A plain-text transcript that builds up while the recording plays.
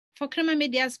For Creamer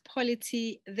Media's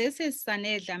Polity, this is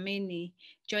Sane Dlamini.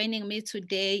 Joining me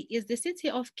today is the City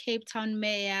of Cape Town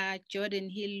Mayor,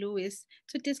 Geordin Hill-Lewis,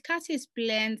 to discuss his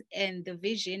plans and the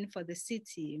vision for the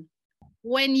city.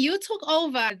 When you took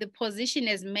over the position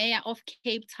as Mayor of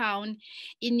Cape Town,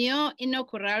 in your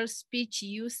inaugural speech,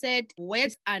 you said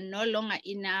words are no longer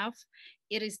enough.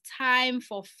 It is time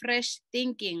for fresh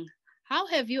thinking. How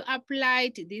have you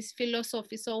applied this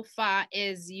philosophy so far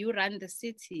as you run the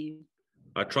city?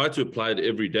 I try to apply it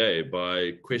every day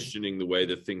by questioning the way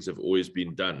that things have always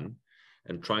been done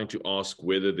and trying to ask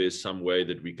whether there's some way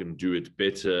that we can do it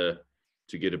better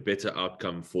to get a better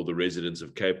outcome for the residents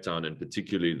of Cape Town, and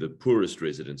particularly the poorest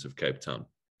residents of Cape Town.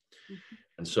 Mm-hmm.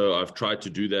 And so I've tried to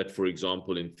do that, for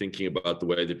example, in thinking about the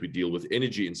way that we deal with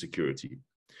energy insecurity,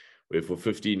 where for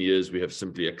 15 years we have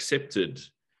simply accepted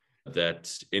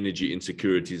that energy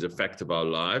insecurity is a fact of our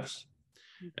lives.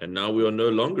 And now we are no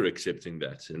longer accepting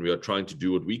that. And we are trying to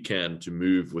do what we can to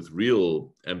move with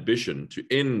real ambition to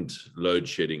end load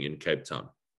shedding in Cape Town.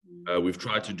 We've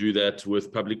tried to do that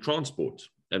with public transport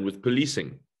and with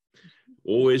policing,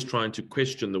 always trying to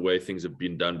question the way things have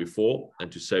been done before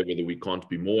and to say whether we can't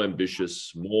be more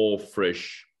ambitious, more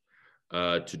fresh,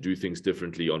 to do things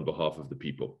differently on behalf of the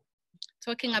people.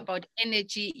 Talking about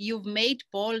energy, you've made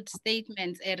bold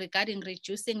statements regarding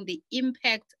reducing the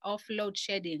impact of load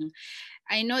shedding.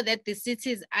 I know that the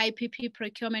city's IPP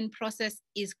procurement process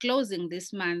is closing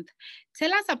this month.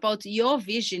 Tell us about your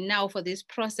vision now for this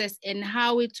process and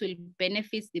how it will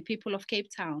benefit the people of Cape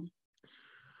Town.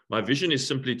 My vision is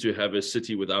simply to have a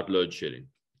city without load shedding.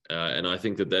 And I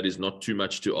think that is not too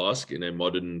much to ask in a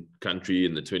modern country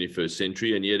in the 21st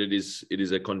century. And yet it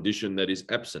is a condition that is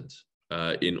absent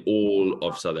in all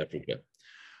of South Africa,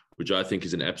 which I think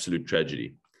is an absolute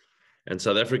tragedy. And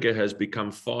South Africa has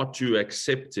become far too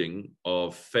accepting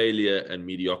of failure and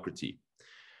mediocrity,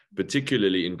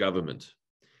 particularly in government.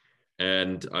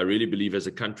 And I really believe as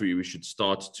a country, we should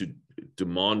start to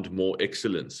demand more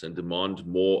excellence and demand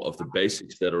more of the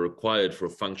basics that are required for a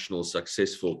functional,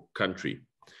 successful country.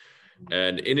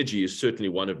 And energy is certainly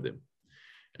one of them.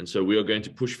 And so we are going to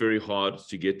push very hard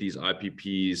to get these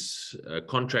IPPs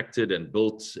contracted and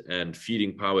built and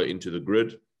feeding power into the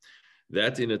grid.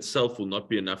 That in itself will not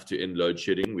be enough to end load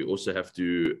shedding. We also have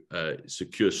to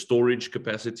secure storage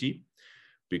capacity,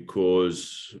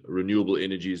 because renewable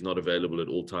energy is not available at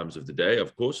all times of the day,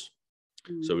 of course.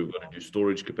 So we've got to do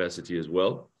storage capacity as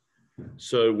well.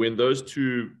 So when those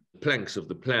two planks of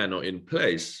the plan are in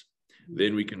place,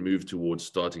 then we can move towards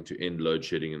starting to end load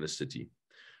shedding in the city.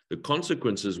 The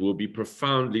consequences will be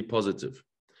profoundly positive.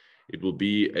 It will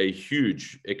be a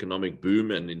huge economic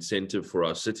boom and incentive for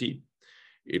our city.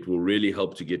 It will really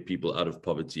help to get people out of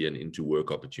poverty and into work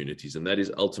opportunities. And that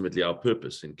is ultimately our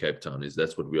purpose in Cape Town, is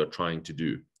that's what we are trying to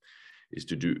do, is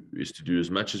to do as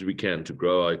much as we can to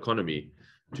grow our economy,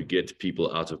 to get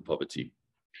people out of poverty.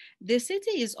 The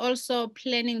city is also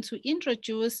planning to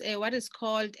introduce what is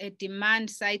called a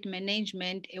demand-side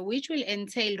management, which will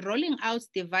entail rolling out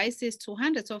devices to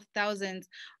hundreds of thousands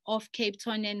of Cape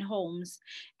Townian homes,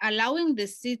 allowing the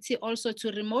city also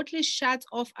to remotely shut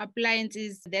off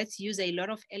appliances that use a lot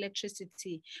of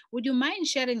electricity. Would you mind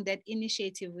sharing that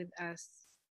initiative with us?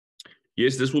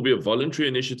 Yes, this will be a voluntary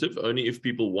initiative, only if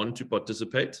people want to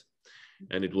participate,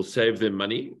 and it will save them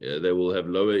money. They will have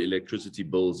lower electricity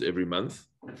bills every month.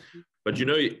 But you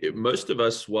know, most of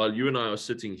us, while you and I are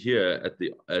sitting here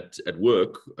at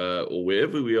work or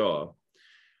wherever we are,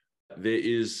 there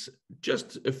is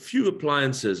just a few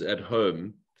appliances at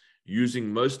home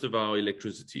using most of our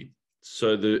electricity.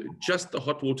 So just the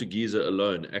hot water geyser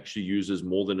alone actually uses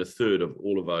more than a third of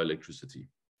all of our electricity.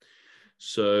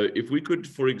 So if we could,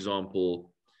 for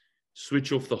example,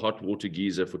 switch off the hot water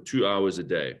geyser for 2 hours a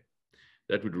day,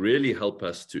 that would really help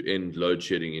us to end load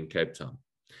shedding in Cape Town.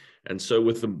 And so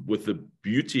with the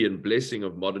beauty and blessing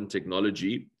of modern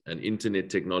technology and internet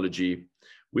technology,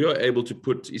 we are able to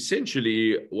put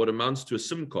essentially what amounts to a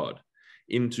SIM card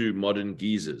into modern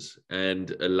geysers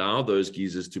and allow those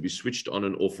geysers to be switched on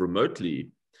and off remotely.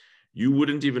 You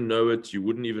wouldn't even know it. You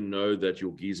wouldn't even know that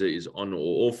your geyser is on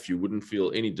or off. You wouldn't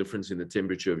feel any difference in the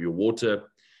temperature of your water.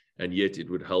 And yet it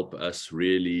would help us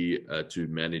really to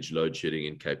manage load shedding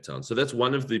in Cape Town. So that's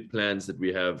one of the plans that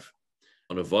we have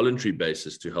on a voluntary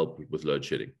basis to help with load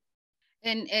shedding.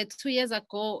 And 2 years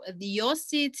ago, your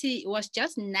city was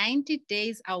just 90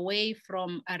 days away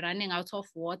from running out of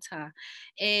water.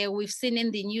 We've seen in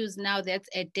the news now that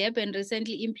Durban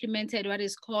recently implemented what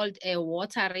is called a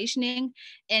water rationing.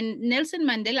 And Nelson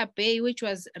Mandela Bay, which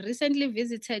was recently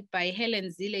visited by Helen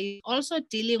Zille, also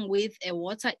dealing with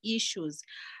water issues.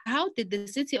 How did the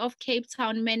city of Cape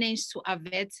Town manage to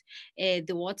avert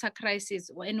the water crisis?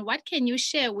 And what can you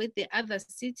share with the other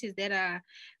cities that are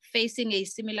facing a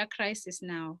similar crisis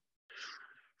now?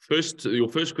 First, your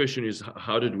first question is,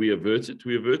 how did we avert it?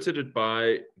 We averted it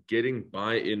by getting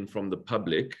buy-in from the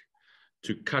public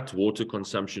to cut water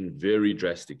consumption very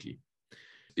drastically.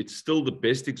 It's still the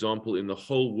best example in the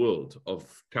whole world of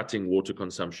cutting water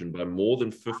consumption by more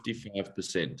than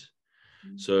 55%.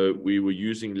 So we were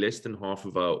using less than half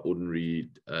of our ordinary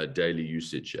daily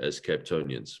usage as Cape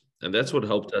Townians. And that's what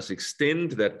helped us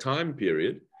extend that time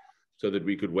period so that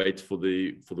we could wait for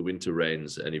the winter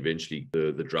rains, and eventually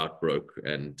the drought broke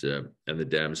and the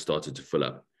dams started to fill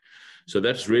up. So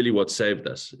that's really what saved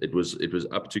us. It was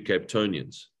up to Cape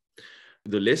Townians.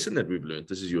 The lesson that we've learned,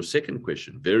 this is your second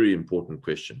question, very important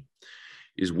question,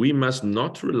 is we must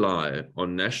not rely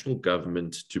on national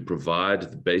government to provide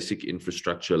the basic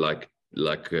infrastructure like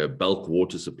bulk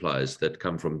water supplies that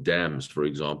come from dams, for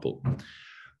example.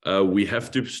 We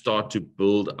have to start to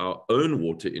build our own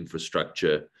water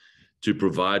infrastructure to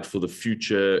provide for the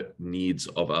future needs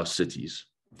of our cities.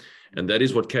 And that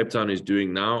is what Cape Town is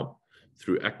doing now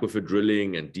through aquifer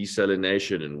drilling and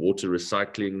desalination and water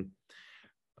recycling.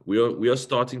 We are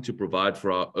starting to provide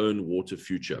for our own water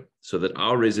future so that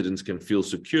our residents can feel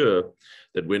secure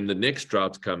that when the next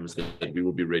drought comes, that we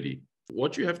will be ready.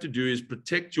 What you have to do is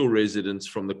protect your residents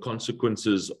from the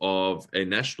consequences of a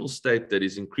national state that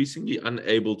is increasingly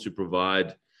unable to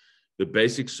provide the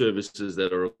basic services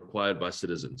that are required by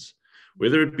citizens.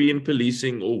 Whether it be in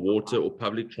policing or water or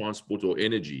public transport or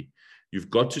energy, you've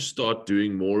got to start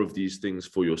doing more of these things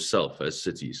for yourself as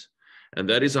cities. And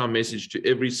that is our message to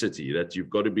every city, that you've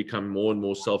got to become more and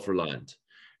more self-reliant.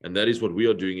 And that is what we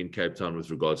are doing in Cape Town with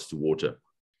regards to water.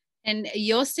 And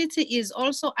your city is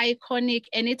also iconic,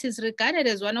 and it is regarded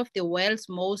as one of the world's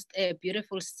most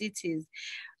beautiful cities.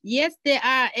 Yet there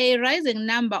are a rising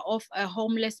number of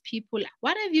homeless people.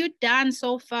 What have you done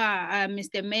so far,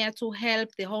 Mr. Mayor, to help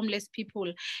the homeless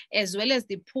people as well as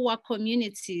the poor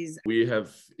communities? We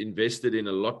have invested in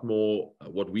a lot more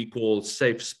what we call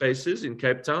safe spaces in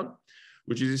Cape Town,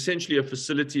 which is essentially a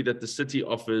facility that the city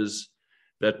offers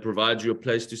that provides you a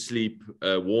place to sleep,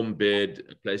 a warm bed,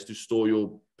 a place to store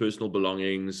your personal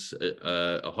belongings,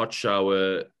 a hot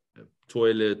shower,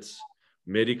 toilets,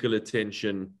 medical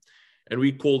attention. And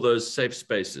we call those safe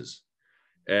spaces.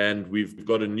 And we've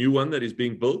got a new one that is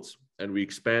being built, and we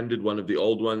expanded one of the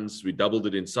old ones. We doubled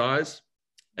it in size.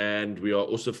 And we are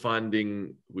also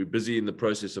we're busy in the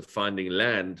process of finding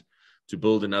land to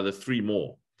build another 3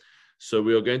 more. So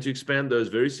we are going to expand those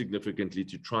very significantly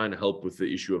to try and help with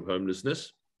the issue of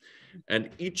homelessness. And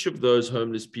each of those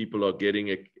homeless people are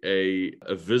getting a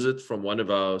visit from one of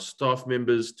our staff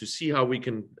members to see how we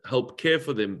can help care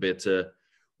for them better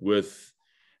with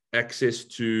access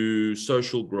to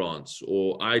social grants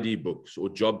or ID books or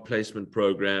job placement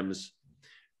programs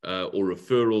or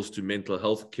referrals to mental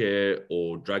health care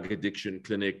or drug addiction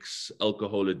clinics,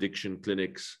 alcohol addiction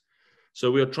clinics. So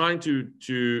we are trying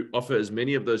to offer as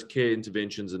many of those care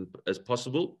interventions as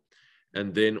possible,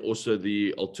 and then also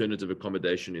the alternative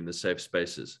accommodation in the safe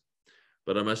spaces.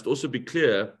 But I must also be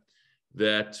clear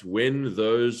that when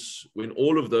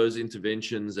all of those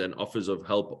interventions and offers of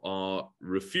help are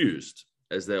refused,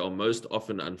 as they are most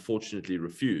often unfortunately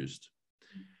refused,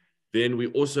 then we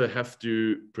also have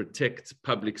to protect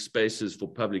public spaces for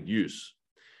public use.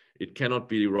 It cannot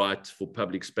be right for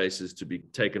public spaces to be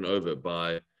taken over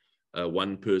by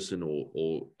one person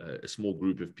or a small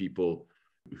group of people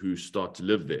who start to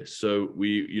live there. So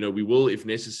we will, if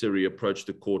necessary, approach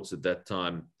the courts at that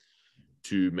time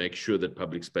to make sure that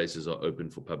public spaces are open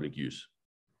for public use.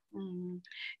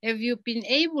 Have you been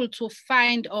able to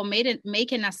find or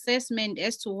make an assessment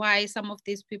as to why some of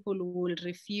these people will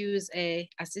refuse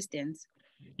assistance?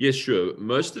 Yes, sure.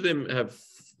 Most of them have,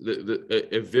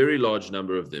 a very large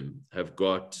number of them have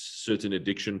got certain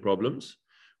addiction problems,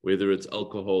 whether it's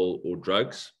alcohol or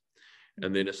drugs.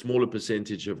 And then a smaller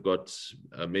percentage have got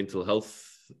mental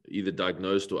health, either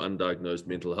diagnosed or undiagnosed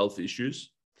mental health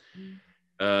issues.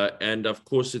 And of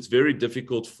course, it's very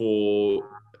difficult for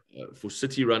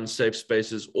city-run safe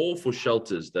spaces or for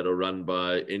shelters that are run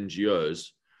by NGOs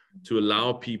to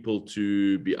allow people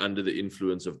to be under the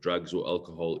influence of drugs or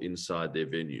alcohol inside their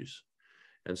venues.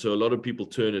 And so a lot of people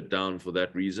turn it down for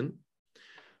that reason.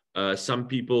 Some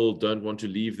people don't want to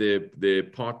leave their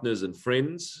partners and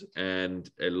friends, and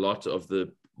a lot of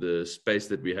the space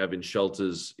that we have in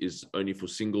shelters is only for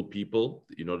single people.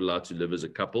 You're not allowed to live as a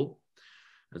couple.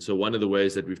 And so one of the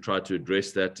ways that we've tried to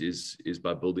address that is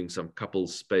by building some couple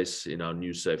space in our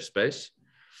new safe space.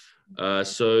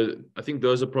 So I think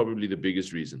those are probably the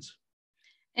biggest reasons.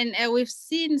 And we've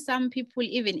seen some people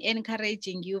even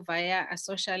encouraging you via a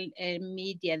social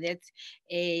media that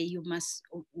you must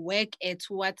work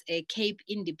towards a Cape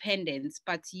independence,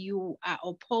 but you are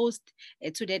opposed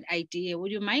to that idea.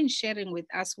 Would you mind sharing with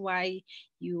us why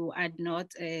you are not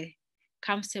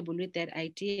comfortable with that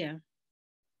idea?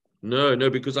 No,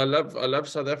 because I love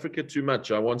South Africa too much.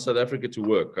 I want South Africa to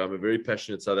work. I'm a very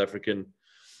passionate South African.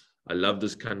 I love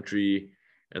this country.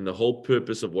 And the whole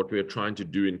purpose of what we are trying to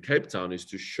do in Cape Town is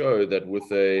to show that with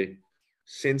a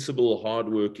sensible,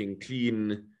 hardworking,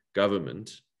 clean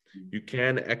government, you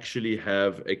can actually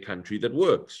have a country that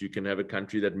works. You can have a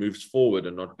country that moves forward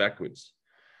and not backwards.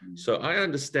 So I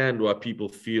understand why people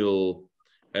feel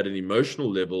at an emotional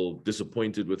level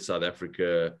disappointed with South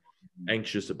Africa,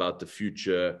 anxious about the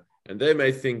future. And they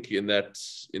may think in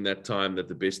that time that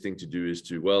the best thing to do is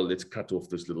to, well, let's cut off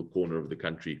this little corner of the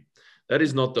country. That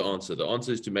is not the answer. The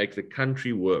answer is to make the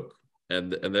country work.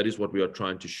 And that is what we are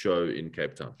trying to show in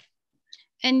Cape Town.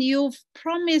 And you've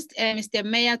promised, Mr.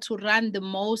 Mayor, to run the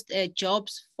most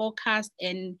jobs-focused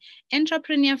and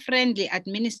entrepreneur-friendly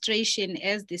administration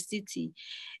as the city.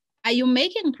 Are you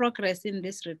making progress in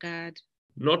this regard?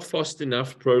 Not fast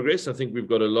enough progress. I think we've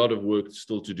got a lot of work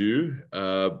still to do.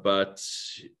 But,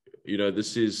 you know,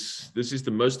 this is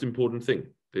the most important thing.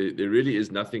 There really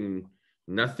is nothing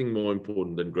more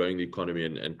important than growing the economy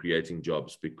and creating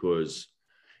jobs, because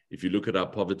if you look at our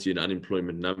poverty and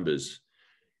unemployment numbers,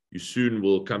 you soon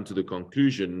will come to the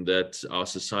conclusion that our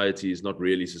society is not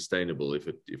really sustainable if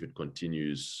it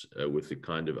continues with the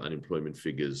kind of unemployment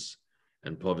figures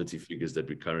and poverty figures that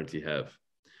we currently have.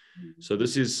 So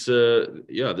this is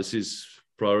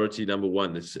priority number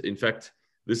one. In fact,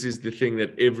 this is the thing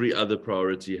that every other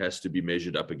priority has to be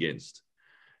measured up against.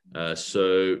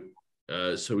 So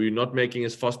we're not making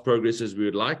as fast progress as we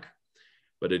would like,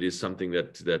 but it is something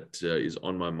that is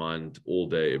on my mind all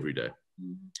day, every day.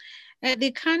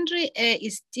 The country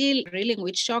is still reeling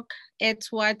with shock at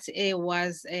what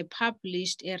was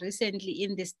published recently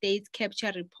in the state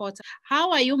capture report.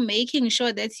 How are you making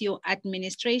sure that your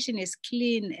administration is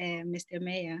clean, Mr.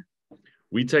 Mayor?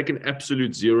 We take an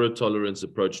absolute zero tolerance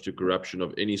approach to corruption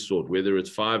of any sort, whether it's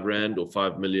 5 Rand or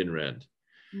 5 million Rand.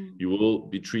 You will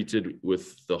be treated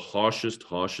with the harshest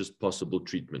possible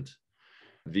treatment.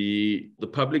 The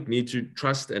public need to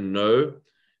trust and know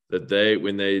that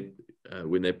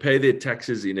when they pay their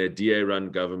taxes in a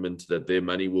DA-run government, that their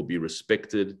money will be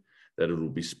respected, that it will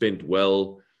be spent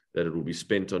well, that it will be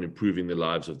spent on improving the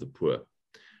lives of the poor.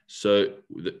 So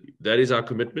that is our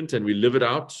commitment, and we live it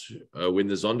out. When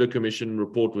the Zondo Commission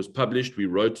report was published, we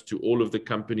wrote to all of the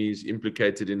companies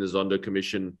implicated in the Zondo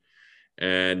Commission,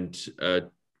 and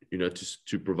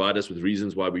to provide us with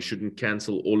reasons why we shouldn't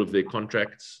cancel all of their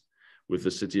contracts with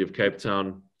the city of Cape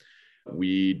Town.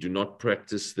 We do not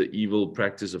practice the evil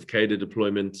practice of cadre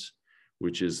deployment,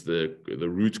 which is the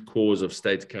root cause of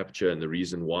state capture and the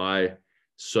reason why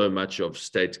so much of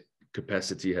state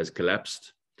capacity has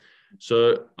collapsed.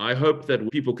 So I hope that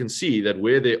people can see that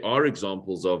where there are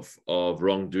examples of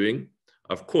wrongdoing,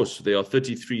 of course, there are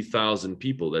 33,000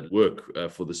 people that work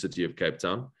for the city of Cape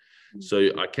Town. So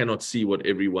I cannot see what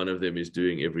every one of them is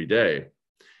doing every day.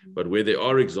 But where there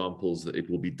are examples, it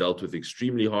will be dealt with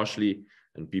extremely harshly,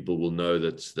 and people will know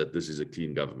that this is a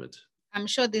clean government. I'm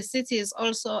sure the city is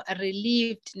also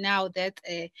relieved now that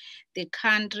the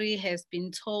country has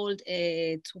been told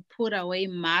to put away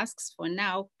masks for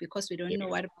now, because we don't know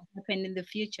what will happen in the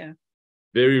future.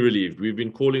 Very relieved. We've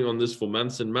been calling on this for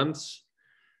months and months.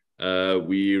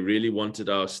 We really wanted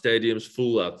our stadiums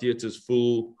full, our theaters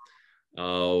full,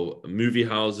 our movie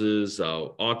houses,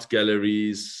 our art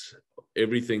galleries,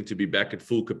 everything to be back at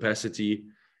full capacity.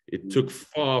 It took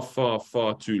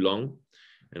far too long.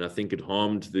 And I think it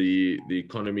harmed the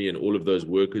economy and all of those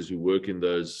workers who work in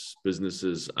those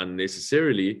businesses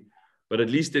unnecessarily. But at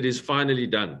least it is finally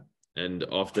done. And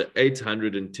after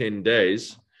 810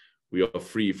 days, we are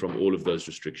free from all of those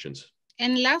restrictions.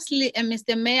 And lastly,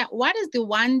 Mr. Mayor, what is the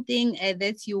one thing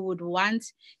that you would want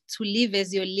to leave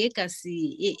as your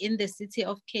legacy in the city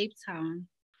of Cape Town?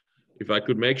 If I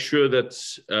could make sure that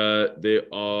there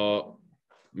are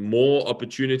more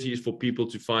opportunities for people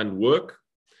to find work,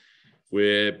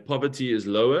 where poverty is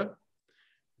lower,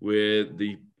 where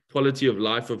the quality of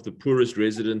life of the poorest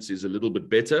residents is a little bit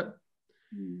better,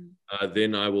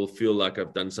 then I will feel like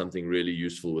I've done something really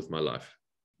useful with my life.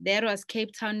 There was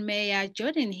Cape Town Mayor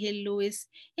Geordin Hill-Lewis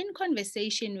in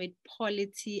conversation with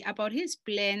Polity about his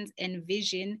plans and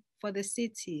vision for the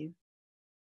city.